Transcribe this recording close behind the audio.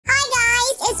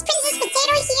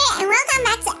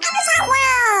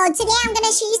today I'm gonna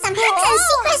show you some hacks and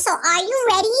secrets. So are you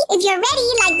ready? If you're ready,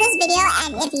 like this video,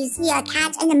 and if you see a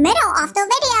cat in the middle of the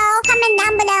video, comment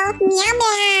down below. Meow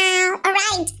meow.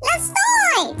 Alright, let's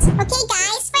start. Okay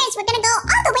guys, first we're gonna go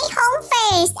all the way home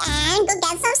first and go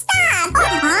get some stuff. Oh,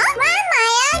 huh? Run,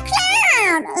 Maya,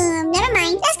 clown. Never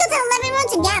mind. Let's go to the living room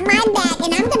to get my bag,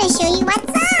 and I'm gonna show you what's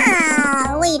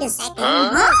up. Wait a second.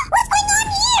 Huh? What's going on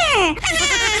here?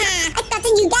 I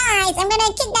threatened you guys. I'm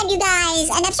gonna kidnap you guys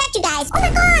and abstract you guys. Oh my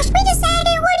gosh, wait a second.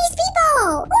 Who are these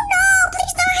people? Oh no,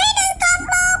 please don't hurt us,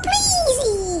 Cosmo.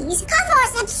 Please. Cosmo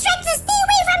is abstracted. Stay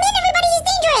away from it. Everybody is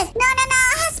dangerous. No.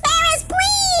 Spare us,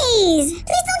 please.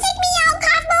 Please don't take me out,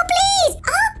 Cosmo, please.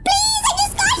 Oh, please. I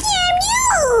just got here. I'm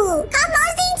new. Cosmo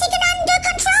is being taken under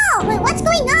control. Wait, what's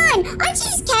going on? Aren't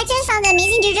these characters from the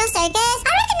Amazing Jojo Circus?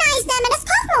 I recognize them, and it's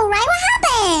Cosmo, right? What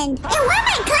happened? And where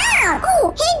my clown?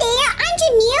 Oh, hey there. Aren't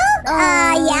you new?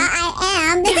 Yeah, I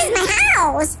am. This is my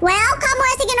house. Well, Cosmo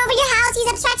has taken over your house. He's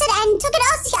abstracted and took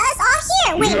us all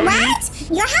here. Wait, what?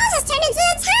 Your house has turned into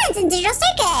a tent in Digital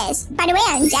Circus. By the way,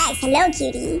 I'm Jax. Hello,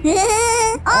 cutie. Okay,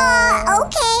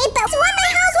 but why my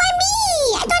house? Why me?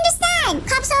 I don't understand.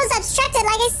 Cosmo is abstracted,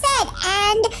 like I said,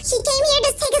 and he came here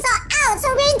to take us all out, so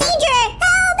we're in danger.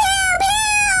 Help!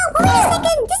 Wait a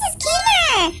second. This is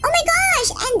Killer. Oh my gosh.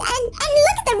 And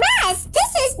look at the rest.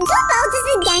 This is Dupo. This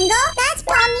is Gango. That's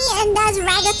Pommy, and that's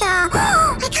Ragatha.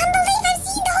 I can't believe I've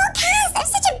seen the whole cast. I'm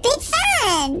such a big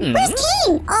fan. Where's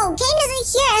King? Oh, King isn't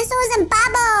here, and so isn't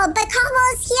Bubble. But Cosmo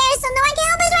is here, so no one can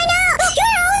help us right now.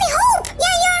 You're our only hope.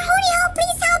 Yeah, you're our only hope.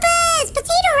 Please help us.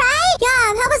 Potato, right? Yeah,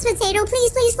 help us, Potato. Please.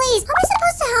 How am I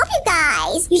supposed to help you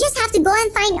guys? You just have to go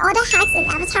and find all the hacks in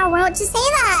Avatar World to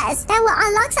save us. That will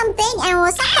unlock something and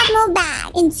will suck Cosmo back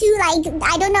into, like,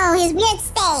 I don't know, his weird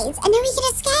states. And then we can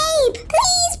escape.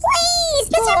 Please.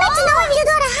 You turn back to normal if you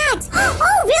do all the hacks.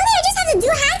 Oh, really? I just have to do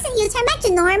hacks and you turn back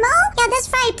to normal? Yeah, that's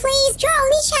right. Please. Your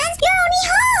only chance. Your only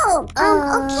hope.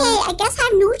 Okay. I guess I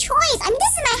have no choice. I mean,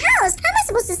 this is my house. How am I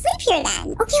supposed to sleep here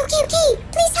then? Okay.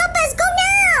 Please help us. Go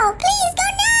now. Please, go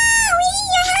now. We need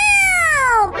your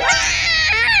help.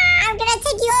 I'm gonna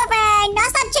take you over. No,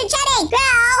 stop chit-chatting.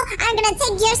 Girl, I'm gonna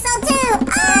take your soul too.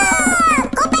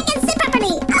 Go back and sit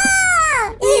properly.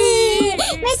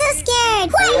 We're so scared.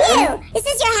 Who are you? Is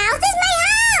this your house? This is my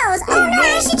house. Oh no,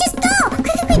 I should just go.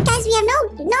 Quick, guys. We have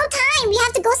no time. We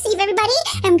have to go save everybody.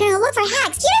 I'm gonna look for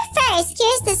hacks. Here first.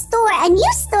 Here's the store. A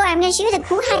new store. I'm gonna show you the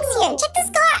cool hacks here. Check the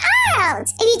store out.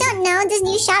 If you don't know, this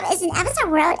new shop is in Avatar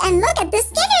World. And look at this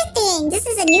scanner thing. This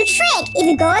is a new trick. If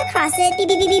you go across it, beep,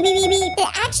 beep, beep, beep, beep, beep, it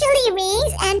actually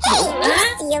rings. And hey, you're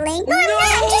stealing. No, I'm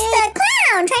not. I'm just a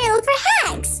clown trying to look for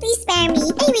hacks. Please spare me.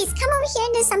 Anyways, come over here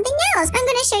and do something else. I'm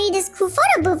gonna show you this cool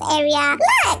photo booth area.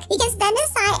 Look, you can stand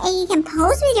aside and you can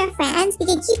pose with your friends. You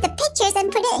can keep the pictures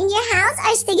and put it in your house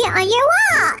or stick it on your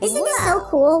wall. Isn't this so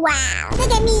cool? Wow.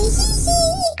 Look at me.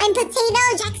 I'm Potato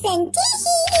Jackson.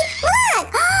 Look.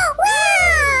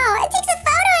 Wow. It takes a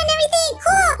photo and everything.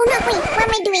 Cool. Oh no, wait. What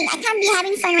am I doing? I can't be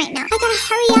having fun right now. I gotta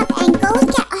hurry up and go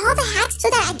get all the hacks so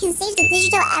that I can save the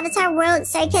Digital Avatar World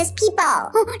Circus people.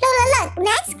 Oh, look.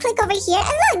 Next, click over here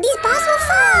and look. These balls will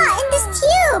fall in this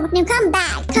tube. Now come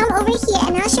back. Come over here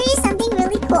and I'll show you something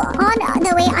really cool. On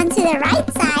the way onto the right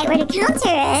side where the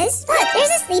counter is. Look,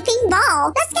 there's a sleeping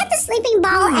ball. Let's get the sleeping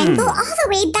ball and go all the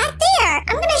way back there.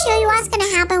 I'm gonna show you what's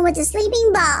gonna happen with the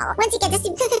sleeping ball. Once you get the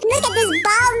sleep, look at this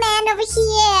bald man over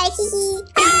here.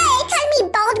 Hey, call me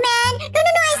bald man. No,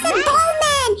 I said bald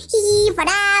man.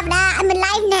 I'm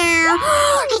alive now.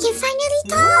 I can finally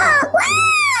talk.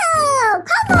 Wow.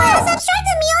 Cowboy has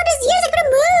abstracted me all these years. I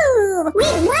couldn't move.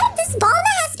 Wait, what? This bald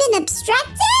man has been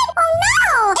abstracted? Oh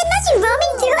no. It must be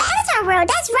roaming through Avatar World.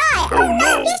 That's right. Oh no.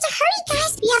 We have to hurry,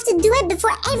 guys. We have to do it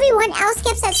before everyone else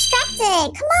gets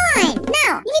abstracted. Come on.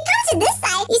 Now, if you come to this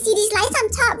side, you see these lights on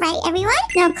top, right, everyone?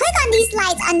 Now, click on these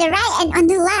lights on the right and on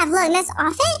the left. Look, let's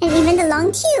off it. And even the long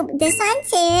tube. This one,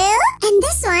 too. And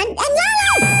this one. And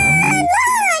look!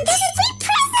 There's a sweet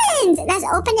present! Let's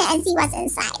open it and see what's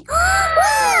inside.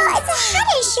 Wow! It's a hat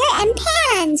and shirt and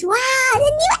pants. Wow! The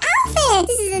new outfit!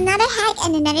 This is another hack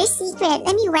and another secret.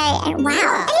 Let me wear it and wow!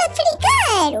 I look pretty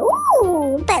good!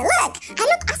 Ooh! But look! I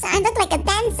look awesome! I look like a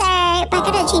dancer! But I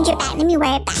gotta change it back. Let me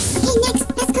wear it back. Okay, next,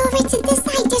 let's go over to this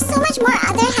side. There's so much more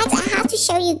other hacks I have to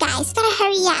show you guys. Gotta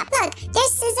hurry up. Look!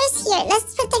 There's scissors here.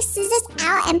 Let's put the scissors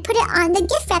out and put it on the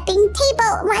gift wrapping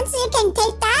table. Once you can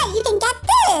take that, you can get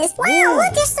this! Wow!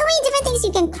 Look! There's so many different things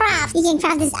you can craft. You can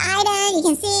craft this item. You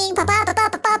can sing potato.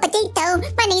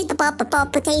 My name's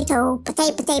potato.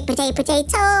 Potato.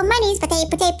 My name's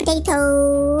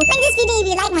potato. Like this video if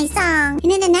you like my song.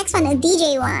 And then the next one, a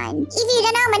DJ one. If you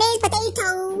don't know, my name's Potato.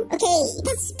 Okay,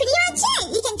 that's pretty much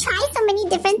it. You can try so many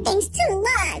different things too.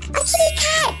 Look, a kitty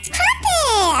cat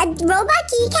carpet, a robot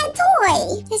kitty cat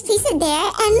toy. Just place it there.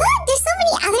 And look, there's so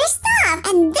many other stuff.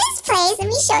 And this place, let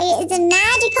me show you, is a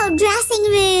magical dressing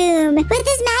room. With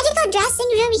this magical dressing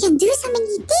room, you can do so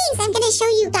many things. I'm gonna show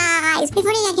you guys. If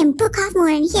only I can book off more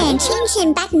in here and change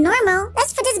him back normal.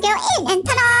 Let's put this girl in and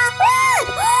ta-da! Look!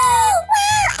 Oh,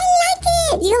 wow, I like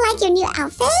it. Do you like your new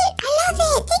outfit? I love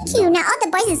it. Thank you. Now all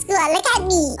the boys in school look at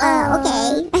me.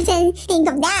 Okay. I didn't think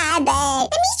of that, but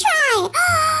let me try.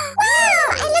 Wow,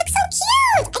 I look so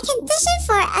cute. I can audition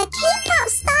for a K-pop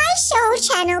star show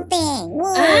channel thing.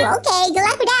 Ooh, okay. Good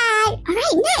luck with that.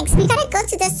 Alright, next, we gotta go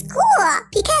to the school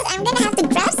because I'm gonna have to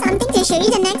grab something to show you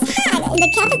the next hack. In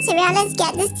the cafeteria, let's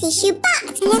get this tissue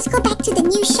box. And let's go back to the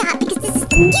new shop because this is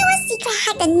the newest secret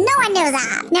hack that no one knows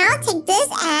of. Now take this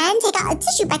and take out a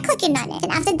tissue by clicking on it.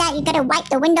 And after that, you gotta wipe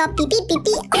the window. Beep, beep, beep,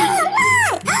 beep. Oh,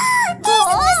 look! There's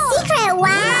a new secret.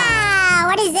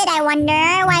 Wow! What is it, I wonder?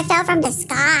 Why I fell from the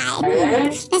sky.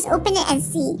 Let's open it and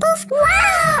see. Poof!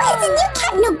 Wow! It's a new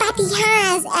cap nobody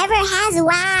ever has.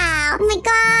 Wow! Oh my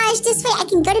gosh! This way I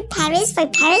can go to Paris for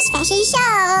Paris fashion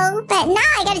show. But now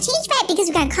I gotta change back because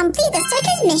we're gonna complete the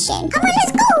circus mission. Come on,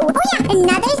 let's go! Oh yeah!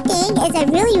 Another thing is a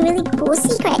really cool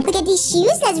secret. Look at these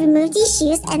shoes. Let's remove these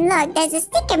shoes. And look, there's a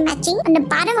sticker matching on the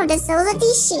bottom of the soles of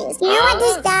these shoes. You know what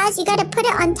this does? You gotta put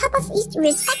it on top of each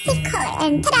respective color.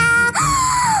 And ta-da!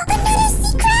 Another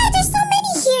secret! There's so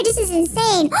many here. This is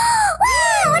insane.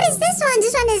 Wow! What is this one?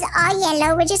 This one is all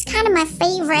yellow, which is kind of my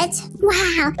favorite.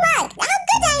 Wow! Look! How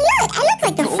good I look! I look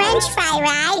like a French fry,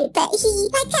 right? But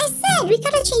like I said, we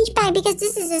gotta change back because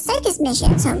this is a circus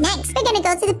mission. So next, we're gonna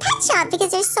go to the pet shop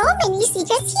because there's so many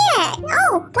secrets here.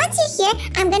 Oh, once you're here,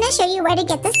 I'm gonna show you where to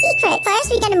get the secret.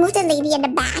 First, we're gonna move the lady in the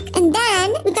back. And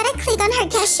then, we gotta click on her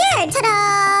cashier.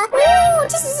 Ta-da! Ooh,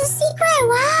 this is a secret.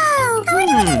 Wow! I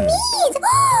wonder what that means.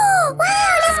 Oh,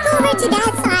 wow! Let's go over to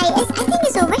that side. I think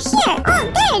it's over here. Oh,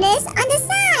 there it is. On the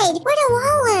side. Where the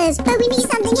wall is. But we need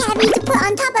something heavy to put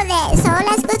on top of it. So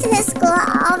let's go to the school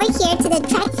over here to the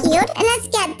track field. And let's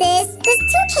get this 2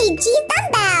 kg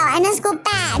dumbbell. And let's go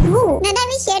back. Ooh. Now that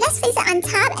we're here, let's place it on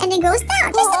top and it goes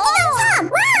down. There's something on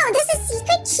top. Wow, there's a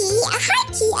secret key, a heart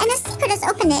key, and a secret. Let's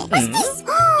open it. What's this?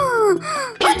 Oh,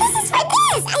 this is for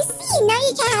this. I see. Now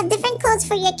you can have different clothes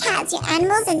for your cats, your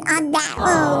animals, and all that.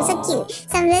 Oh, so cute.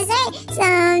 Some lizard,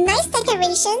 some nice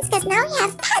decorations, because now we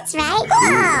have pets, right?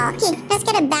 Cool. Okay, let's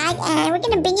get a bag, and we're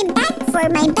gonna bring it back for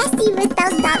my bestie Ruth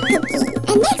Bell's dog cookie.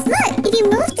 And next, look, if you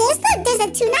move this, look, there's a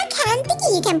tuna can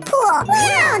thingy you can pull.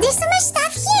 Wow, there's so much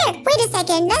stuff here. Wait a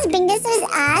second, let's bring this with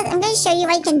us. I'm gonna show you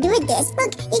what you can do with this.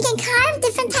 Look, you can carve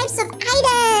different types of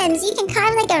items. You can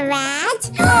carve like a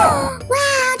rat.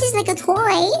 Wow, this is like a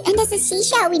toy. And there's a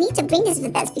seashell. We need to bring this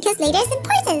with us because later it's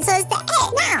important. So it's the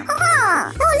egg now.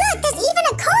 Oh, look, there's even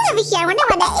a code over here. I wonder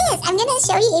what that is. I'm gonna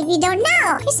show you if you don't know.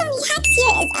 There's so many hacks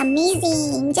here. It's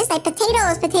amazing. Just like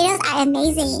potatoes. Potatoes are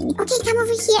amazing. Okay, come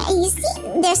over here and you see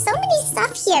there's so many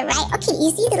stuff here, right? Okay,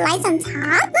 you see the lights on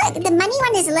top? Look, the money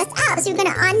one is lit up. So we're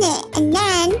gonna on it. And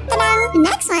then, ta-da! The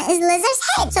next one is lizard's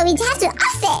head. So we have to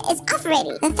off it. It's off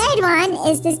already. The third one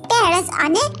is this bear that's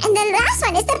on it. And the last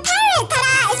one is the parrot.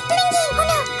 Ta-da! It's blinking. Oh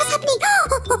no, what's happening?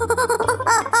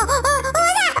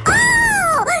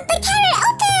 The carrot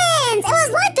opens! It was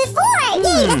locked before!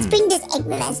 Yay, let's bring this egg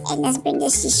with us and let's bring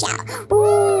this seashell.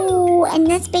 Ooh, and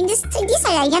let's bring this. These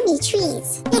are yummy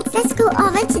treats. Next, let's go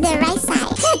over to the right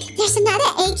side. Look, there's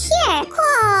another egg here.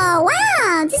 Cool,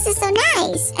 wow, this is so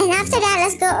nice. And after that,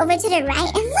 let's go over to the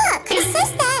right and look. It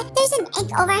says that there's an egg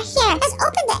over here. Let's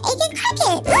open the egg and crack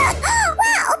it. Look,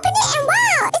 wow, open it and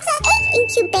wow, it's an egg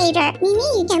incubator.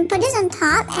 Meaning you can put this on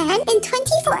top and in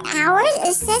 24 hours,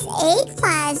 it says egg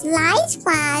plus light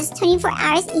plus 24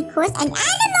 hours equals an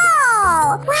animal.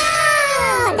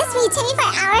 Wow, let's wait 24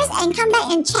 hours and come back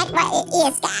and check what it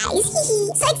is, guys.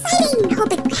 So exciting.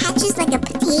 Hope it hatches like a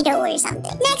potato or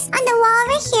something. Next, on the wall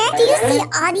over here, do you see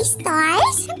all these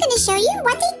stars? I'm gonna show you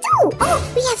what they do. Oh,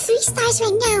 we have 3 stars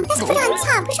right now. Let's put it on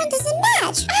top. Which one does it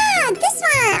match? Ah, this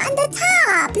one on the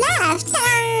top, left.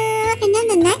 And then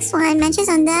the next one matches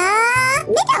on the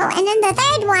middle. And then the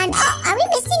third one. Oh, are we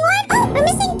missing one? Oh, we're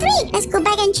missing 3. Let's go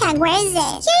back and check. Where is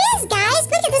it? Here it is, guys.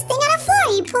 Look at this thing on the floor.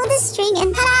 You pull the string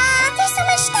and ta-da! There's so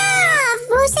much stuff.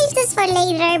 We'll save this for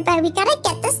later, but we gotta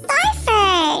get the star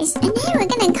first. And then we're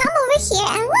gonna come over here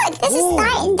and look. There's a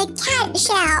star in the cat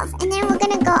shelf. And then we're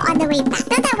gonna go all the way back.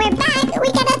 Now that we're back,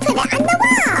 we gotta put it on the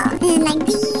wall. And like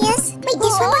this. Wait,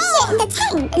 there's one more here in the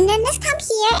tank. And then let's come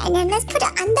here and then let's put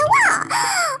it on the wall.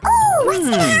 Oh, what's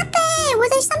gonna happen? Well,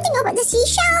 there's something about the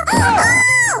seashell.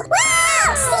 Oh,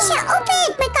 wow! Seashell open!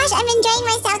 My gosh, I'm enjoying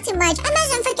myself too much. I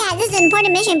mustn't forget this is an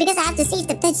important mission because I have to save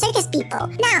the circus people.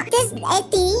 Now, there's a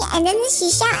thing, and then the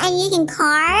shisha, and you can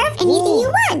carve anything you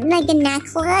want, like a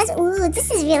necklace. Ooh, this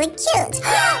is really cute.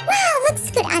 Wow, looks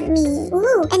good on me.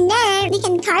 Ooh, and then we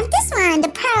can carve this one,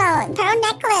 the pearl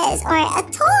necklace, or a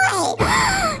toy.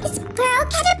 It's a pearl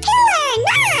caterpillar.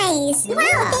 Nice.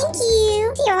 Wow, thank you.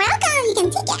 You're welcome. You can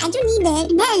take it. I don't need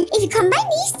it. And then, if you combine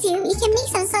these two, you can make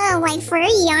some sort of like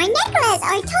furry yarn necklace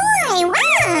or toy.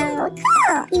 Wow,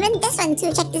 cool. Even this one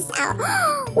too. Check this out.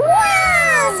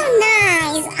 Wow, so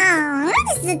nice. Oh,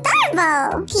 this is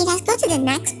adorable. Okay, let's go to the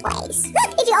next place.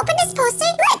 Look, if you open this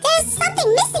poster, look, there's something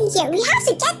missing here. We have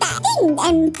to get that thing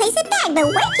and place it back. But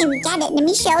where can we get it? Let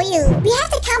me show you. We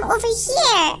have to come over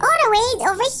here, all the way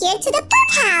over here to the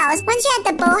boathouse. Once you're at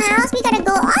the boathouse, we gotta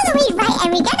go all the way right,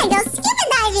 and we gotta go scuba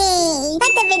diving.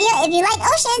 Like the video if you like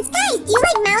oceans. Guys, do you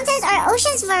like mountains or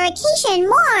oceans for vacation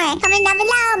more? Comment down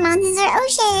below, mountains or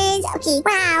oceans. Okay,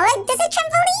 wow, look, there's a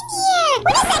trampoline here.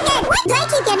 Wait a second, what? Do I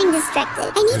keep getting distracted?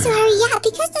 I need to hurry up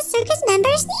because the circus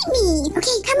members need me.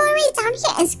 Okay, come all the way down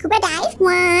here and scuba dive.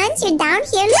 Once you're down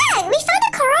here, look, we found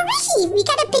a coral reef. We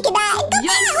gotta pick it up and go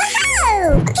back.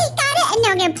 Wow. Okay, got it. And now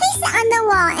we're gonna place it on the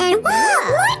wall. And wow,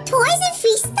 more toys and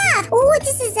free stuff. Oh,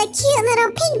 this is a cute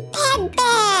little pink pet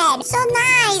bed. So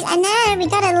nice. And then we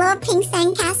got a little pink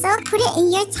sandcastle. Put it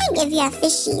in your tank if you have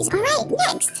fishies. Alright,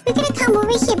 next, we're gonna come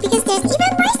over here because there's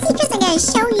even more secrets I'm gonna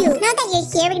show you. Now that you're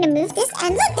here, we're gonna move this.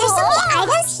 And look, there's so many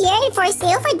items here for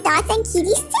sale for dogs and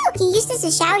kitties too. You can use this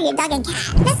to shower your dog and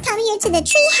cat. Let's come here to the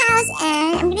tree house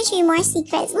and I'm gonna show you more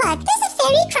secrets. Look, there's a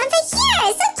fairy crumpet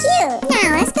here. So cute. Now,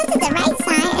 let's go to the right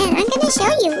side and I'm gonna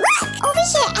show you. Look, over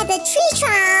here at the tree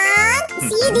trunk.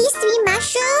 See these three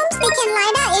mushrooms? They can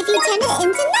light up if you turn it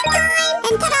into nighttime.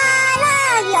 And ta-da!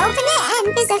 Look, you open it and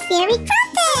there's a fairy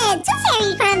crumpet. Two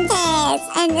fairy crumpets.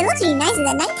 And it looks really nice in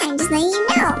the nighttime, just letting you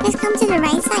know. Let's come to the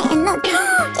right side and look.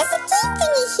 There's a game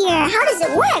thingy here. How does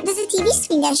it work? There's a TV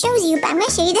screen that shows you, but I'm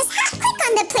gonna show you this hack. Click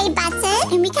on the play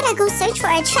button and we gotta go search for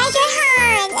a treasure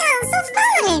hunt. Yeah, so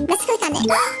fun. Let's click on it.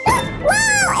 Look,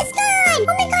 wow, it's gone.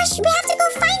 Oh my gosh, we have to go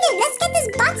find it. Let's get this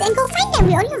box and go find it.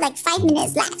 We only have like 5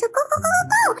 minutes left. So go.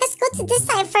 Let's go to this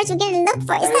side first. We're gonna look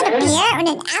for, is that a pear or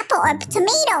an apple or a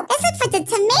tomato? Let's look for the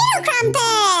tomato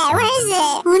crumpet. Where is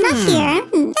it? Oh, not here.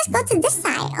 Let's go to this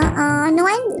side. No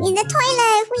one in the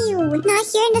toilet. Not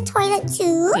here in the toilet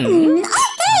too. Oh,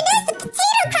 there it is, the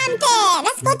potato crumpet.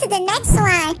 Let's go to the next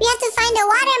one. We have to find the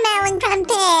watermelon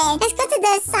crumpet. Let's go to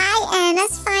the side and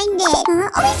let's find it. Oh,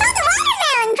 we found the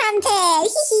watermelon crumpet.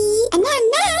 And then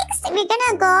next, we're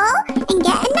gonna go and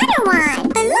get another one.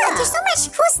 But look, there's so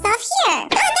much cool stuff here.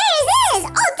 Oh, there it is.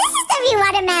 Oh, this is the real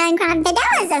watermelon crumpet.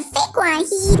 That was a fake one.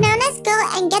 Now let's go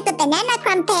and get the banana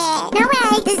crumpet. Now we're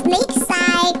at this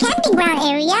lakeside camping ground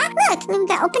area. Look, we're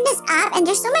gonna open this up and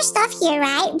there's so much stuff here,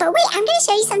 right? But wait, I'm gonna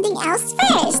show you something else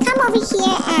first. Come over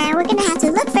here and we're gonna have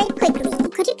to look very quickly.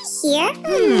 Could it be here?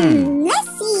 Let's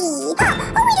see. Oh,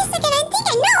 wait a second. I think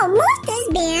I know. Move this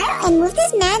bear and move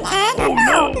this man and... Oh,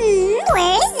 no.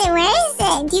 Where is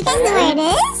it? Do you guys know where it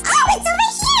is? Oh, it's over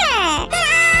here.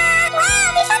 Wow,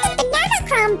 we found the banana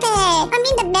crumpet. I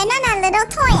mean, the banana little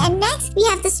toy. And next, we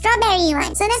have the strawberry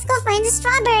one. So let's go find the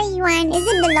strawberry one. Is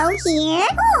it below here?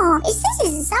 Oh, it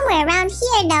says it's somewhere around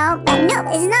here though. But no,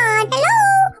 it's not. Hello?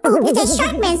 Oh, the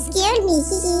shark man scared me.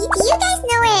 Do you guys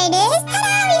know where it is?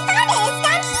 Ta-da! We found it! It's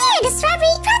down here! The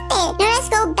strawberry crumpet! Now let's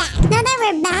go back. Now that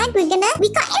we're back, we got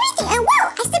everything. And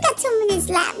whoa! I still got 2 minutes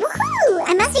left. Woohoo!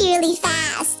 I must be really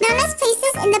fast. Now let's place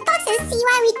this in the box and see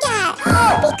what we get.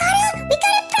 We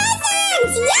got a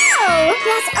present! Yo!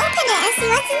 Let's open it and see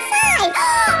what's inside.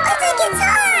 Oh, it's a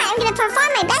guitar! I'm gonna perform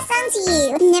my best song to you.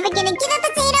 Never gonna give a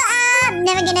potato up.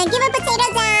 Never gonna give a potato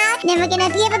down. Never gonna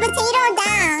give a potato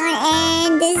down.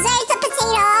 And dessert a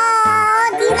potato.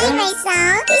 Do you like my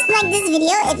song? Please like this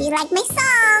video if you like my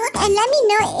song. And let me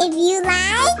know if you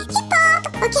like hip-hop.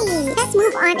 Okay, let's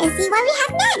move on and see what we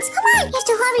have next. Come on, we have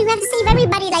to hurry. We have to save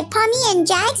everybody like Pommy and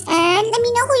Jax. And let me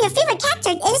know who your favorite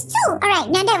character is too. Alright,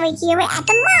 now that we're here, we're at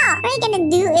the mall. What we're gonna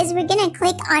do is we're gonna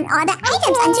click on all the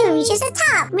items until it reaches the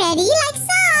top. Ready? Like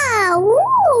so.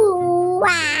 Woo! Wow.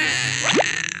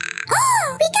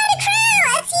 We got a crown!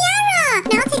 A tiara!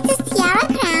 Now take this tiara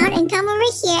crown and come over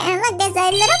here. And look, there's a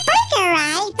little burger,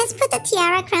 right? Let's put the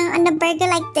tiara crown on the burger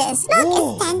like this. Look,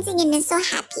 it's dancing and it's so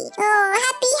happy. Oh,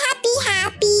 happy.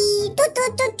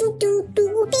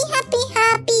 Be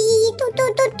happy.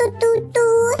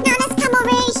 Now let's come over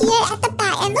here at the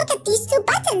back and look at these two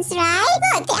buttons, right?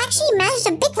 Look, they actually match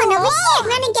the big one over here. If you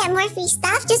want to get more free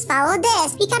stuff, just follow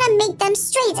this. We gotta make them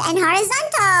straight and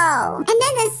horizontal. And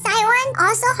then the side one,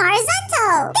 also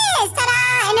horizontal. This,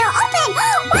 ta-da! And it'll open.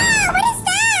 Wow, what is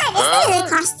that? that a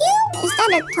costume? Is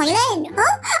that a toilet?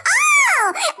 Huh?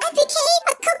 Oh! I became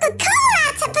a Coca-Cola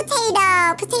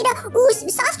potato. Ooh,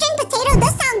 soft drink potato.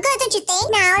 That sounds good, don't you think?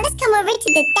 Now, let's come over to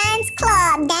the dance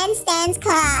club. Dance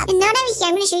club. And now that we're here,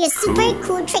 I'm going to show you a super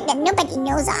cool trick that nobody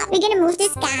knows of. We're going to move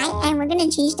this guy, and we're going to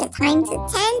change the time to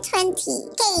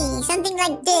 10:20. Okay, something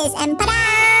like this. And ta-da!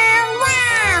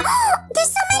 Wow!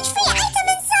 There's so much free item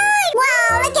inside!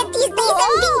 Wow, look at these big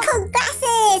cool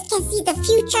glasses! Can see the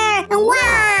future. And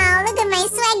wow, look at my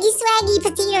swaggy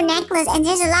potato necklace. And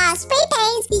there's a lot of spray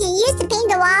paints you can use to paint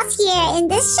the walls here in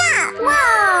this shop.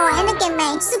 Wow, and look at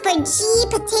my super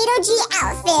potato G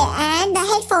outfit and the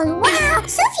headphones. Wow,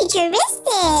 so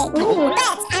futuristic. Ooh,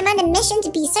 but I'm on a mission to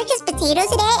be Circus Potato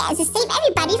today and to save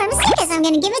everybody from the circus. I'm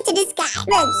gonna give it to this guy.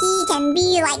 Look, he can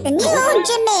be like the new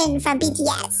Jimin from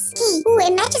BTS. Okay, ooh,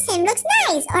 it matches him. Looks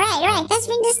nice. Alright. Let's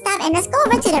bring this stuff and let's go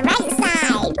over to the right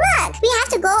side. Look, we have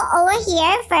to go over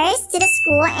here first to the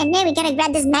school, and then we gotta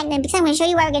grab this magnet because I'm gonna show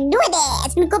you what we're gonna do with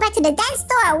it. We're gonna go back to the dance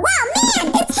store. Wow,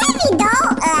 man, it's heavy though.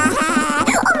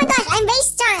 Oh my gosh, I'm very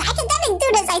strong. I can definitely do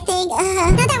this, I think.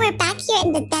 Now that we're back here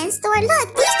in the dance store, look,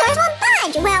 these doors won't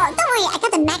budge. Well, don't worry, I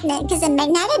got the magnet because the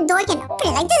magnetic door can open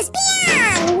it like this.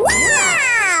 Bam!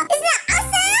 Wow! Isn't that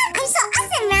awesome? I'm so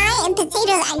awesome, right? And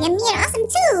potatoes are yummy and awesome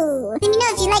too. Let me know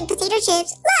if you like potato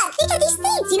chips. Look at these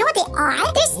things. You know what they are?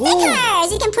 They're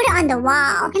stickers. You can put it on the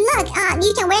wall. And look,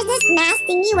 you can wear this mask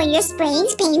thingy when you're spraying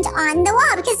paint on the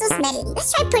wall because it's so smelly.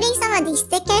 Let's try putting some of these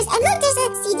stickers. And look, there's a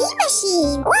CD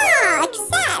machine. Wow, a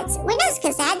cassette. Wait, not a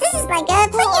cassette. This is like a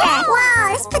player.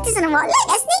 Wow, let's put this on the wall. Look,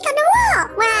 a snake on the wall.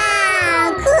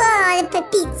 Wow, cool. Put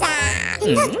pizza.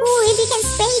 And look, ooh, if you can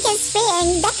spray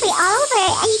and decorate all over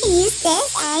it. And you can use this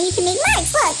and you can make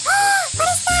marks. Look. What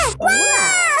is that?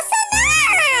 Wow, so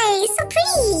nice. So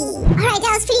pretty. Alright,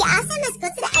 that was pretty awesome. Let's go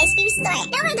to the ice cream store.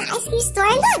 Now we're in the ice cream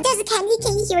store. Look, there's a candy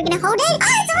cane here. We're gonna hold it. Oh,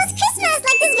 it's almost Christmas.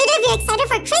 Like this video if you're excited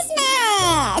for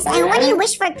Christmas. And what do you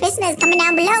wish for Christmas? Comment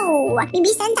down below.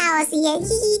 Maybe Santa will see it.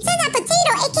 Santa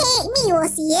Potato, aka me, will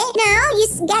see it. Now, you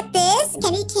get this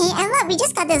candy cane. And look, we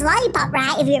just got this lollipop,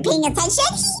 right? If you're paying attention.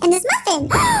 And this muffin.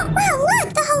 Wow,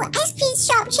 look, the whole ice cream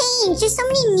shop changed. There's so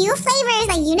many new flavors,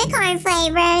 like unicorn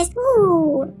flavors.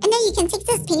 Ooh. And then you can take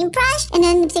this paintbrush and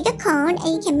then take a cone and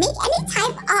you can make any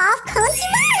type of cones you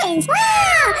want.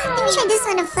 Wow! Let me try this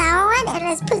one, a flower one, and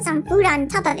let's put some food on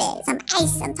top of it. Some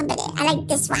ice on top of it. I like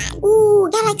this one. Ooh,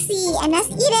 galaxy. And let's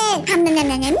eat it.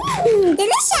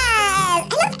 Delicious! I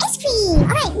love ice cream.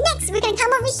 Alright, next we're gonna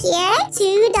come over here to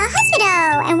the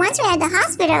hospital. And once we're at the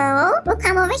hospital, we'll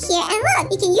come over here and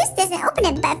look, you can use this and open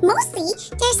it, but mostly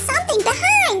there's something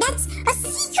behind. That's a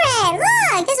secret.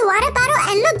 Look, there's a water bottle,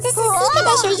 and look, this is a secret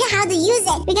that shows you how to use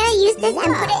it. We're gonna use this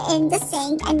and put it in the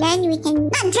sink, and then we can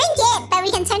not drink it, but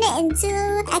we can turn it into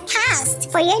a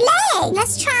cast for your leg.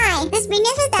 Let's try. Let's bring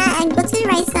it to that and go to the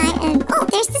right side, and oh,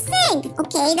 there's the sink.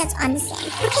 Okay, that's on the sink.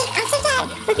 Okay, after that,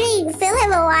 we're gonna fill it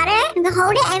with water, and we'll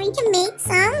hold it, and we can make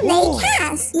some leg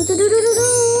casts.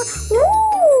 Ooh,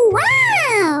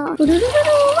 wow!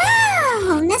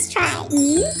 Wow! Let's try.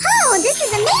 Oh, this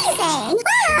is amazing!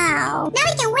 Wow! Now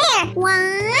we can wear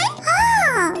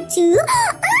 1, 2,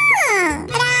 ta-da!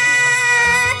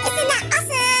 Isn't that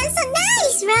awesome? So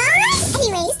nice, right?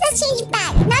 Anyways, let's change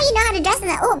back. Now you know how to dress as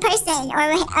an old person or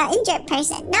an injured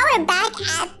person. Now we're back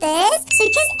at this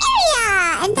circus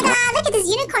area. And ta-da! Look at this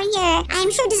unicorn here.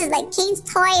 I'm sure this is like Kane's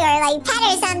toy or like pet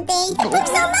or something. It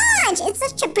poops so much. It's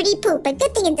such a pretty poop, but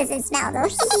good thing it doesn't smell though.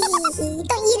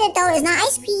 Don't eat it though. It's not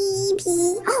ice cream.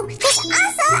 Oh, there's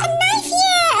also a knife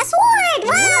here. A sword.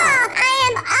 Wow. I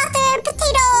am Author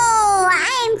Potato.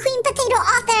 I am Queen Potato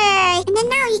Author. And then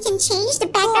now you can change the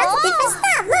background to different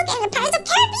stuff. Look, and the Pirates of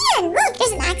Caribbean. Look,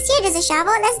 there's an axe here. There's a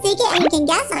shovel. Let's dig it and we can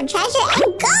get some treasure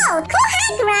and gold. Cool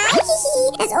hack, right?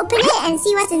 Let's open it and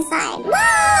see what's inside.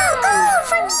 Wow, gold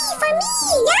for me.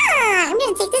 Yeah. I'm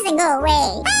gonna take this and go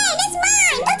away. Hey, that's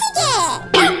mine. Don't take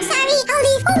it. Oh, sorry. I'll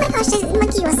leave. Oh my gosh, this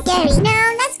monkey was scary. Now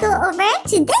let's go over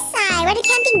to this side where the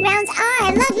camping grounds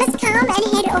are. Look, let's come and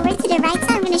head over to the right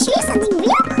side. I'm gonna show you something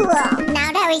real cool.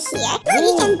 Now that we're here, look,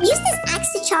 you can use this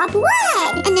axe to chop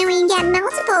wood. And then when you get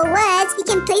multiple woods, you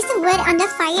can place the wood on the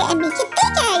fire and make it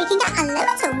bigger. You can get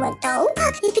unlimited wood though.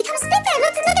 Look, it becomes bigger.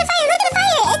 Look at the fire. Look at the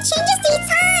fire. It changes 3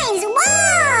 times.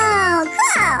 Wow,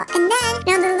 cool. And then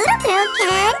now the little girl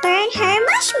can burn her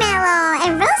marshmallow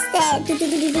and roast it.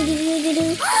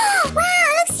 Wow,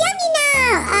 it looks yummy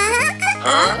now.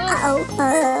 Uh-oh.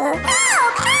 Ow,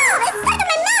 it's stuck in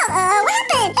my mouth. What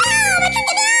happened? I can't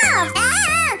get it off.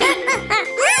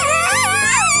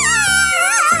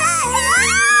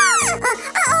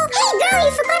 Hey girl,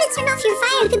 you forgot to turn off your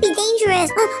fire. It could be dangerous.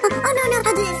 Oh no,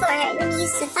 I'll do it for her. Let me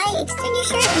use the fire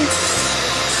extinguisher.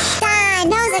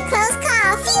 close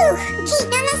call. Phew. Okay,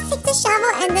 now let's take the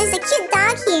shovel, and there's a cute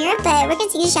dog here, but we're gonna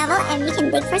take the shovel and we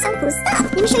can dig for some cool stuff.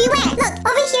 Let me show you where. Look,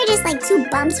 over here there's like 2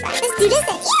 bumps, right? Let's do this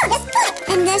and ew, that's good.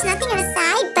 And there's nothing on the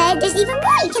side, but there's even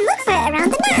more. You can look for it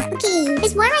around the map. Okay,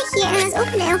 there's one right here, and let's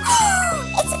open it.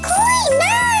 It's a coin.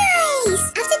 Nice.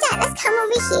 After that, let's come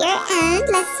over here and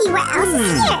let's see what else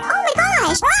is here. Oh my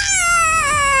gosh.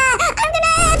 I'm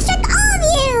gonna abstract all of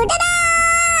you. Ta-da!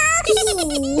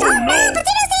 Oh no,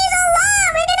 Potato stays so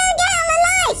long. We're gonna get him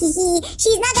alive.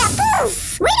 She's not that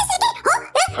poof. Wait a second.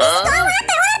 Oh, what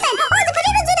happened? What happened? Oh, the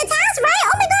potato's doing the task, right?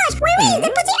 Oh my gosh. Wait,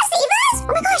 did Potato save us?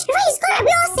 Oh my gosh, right, he's gone. Are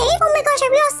we all safe? Oh my gosh,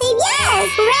 are we all safe? Yes.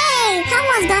 Hooray.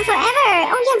 Common's gone forever.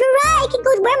 Oh yeah, you're right. I can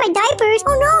go wear my diapers.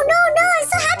 Oh no, no, no. I'm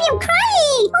so happy. I'm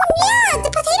crying. Oh yeah,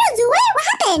 the potato do it. What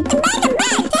happened? I'm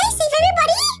back. Did I save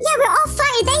everybody? Yeah, we're all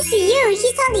fine. Thanks to you.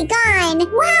 He's totally gone.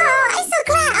 Wow, I'm so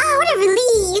glad. Oh, what a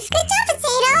relief. Good job,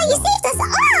 Potato. You saved us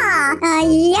all.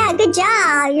 Yeah, good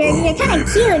job. You're kind of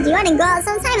cute. Do you want to go out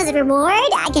sometime as a reward?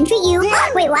 I can treat you.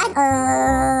 Wait, what?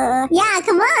 Yeah,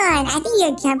 come on. I think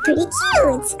you're pretty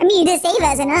cute. I mean, you did save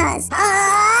us and us. What's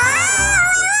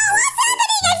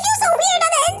happening? I feel so weird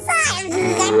on the inside.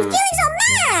 I'm feeling so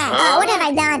mad. What have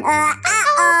I done?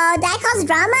 That caused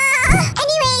drama.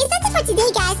 Anyways, that's it for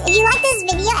today, guys. If you like this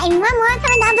video and want more,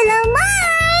 comment down below more.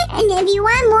 And if you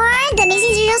want more, the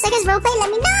Amazing 0 Seconds roleplay, let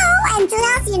me know. Until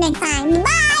I'll see you next time.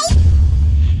 Bye!